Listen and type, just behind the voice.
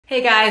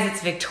Hey guys,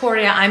 it's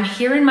Victoria. I'm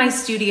here in my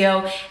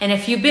studio, and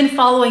if you've been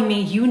following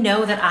me, you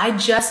know that I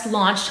just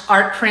launched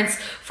art prints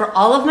for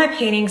all of my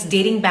paintings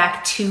dating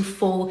back 2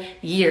 full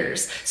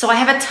years. So I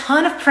have a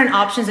ton of print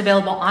options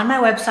available on my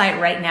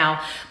website right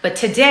now, but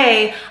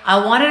today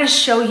I wanted to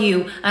show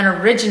you an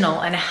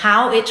original and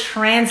how it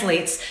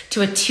translates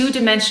to a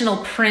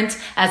 2-dimensional print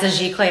as a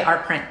giclée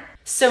art print.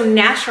 So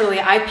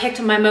naturally, I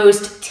picked my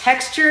most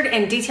textured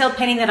and detailed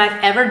painting that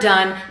I've ever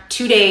done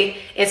to date.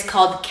 It's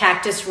called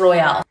Cactus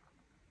Royale.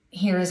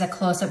 Here is a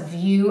close-up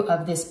view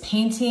of this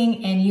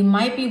painting, and you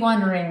might be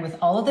wondering, with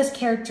all of this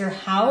character,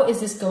 how is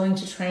this going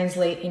to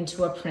translate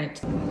into a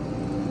print?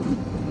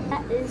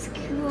 That is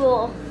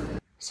cool.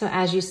 So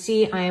as you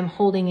see, I am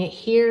holding it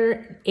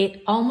here.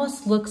 It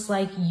almost looks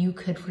like you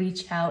could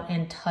reach out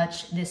and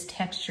touch this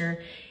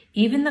texture.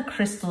 Even the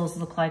crystals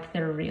look like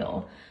they're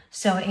real.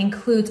 So it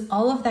includes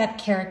all of that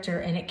character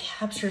and it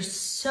captures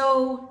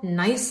so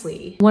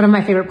nicely. One of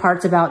my favorite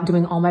parts about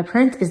doing all my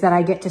prints is that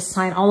I get to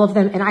sign all of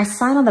them, and I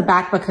sign on the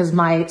back because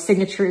my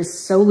signature is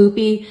so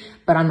loopy,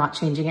 but I'm not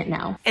changing it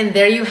now. And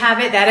there you have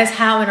it. That is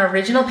how an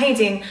original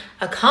painting,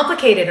 a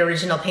complicated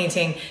original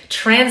painting,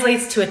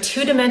 translates to a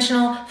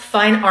 2-dimensional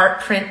fine art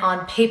print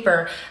on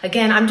paper.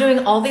 Again, I'm doing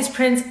all these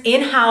prints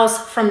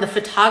in-house, from the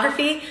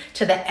photography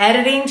to the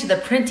editing to the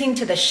printing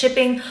to the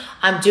shipping.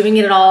 I'm doing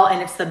it all,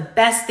 and it's the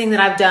best thing that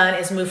I've done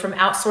is move from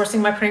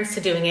outsourcing my prints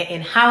to doing it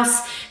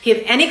in-house. If you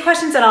have any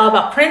questions at all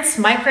about prints,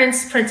 my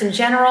prints in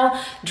general,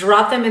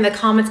 drop them in the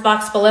comments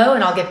box below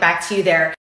and I'll get back to you there.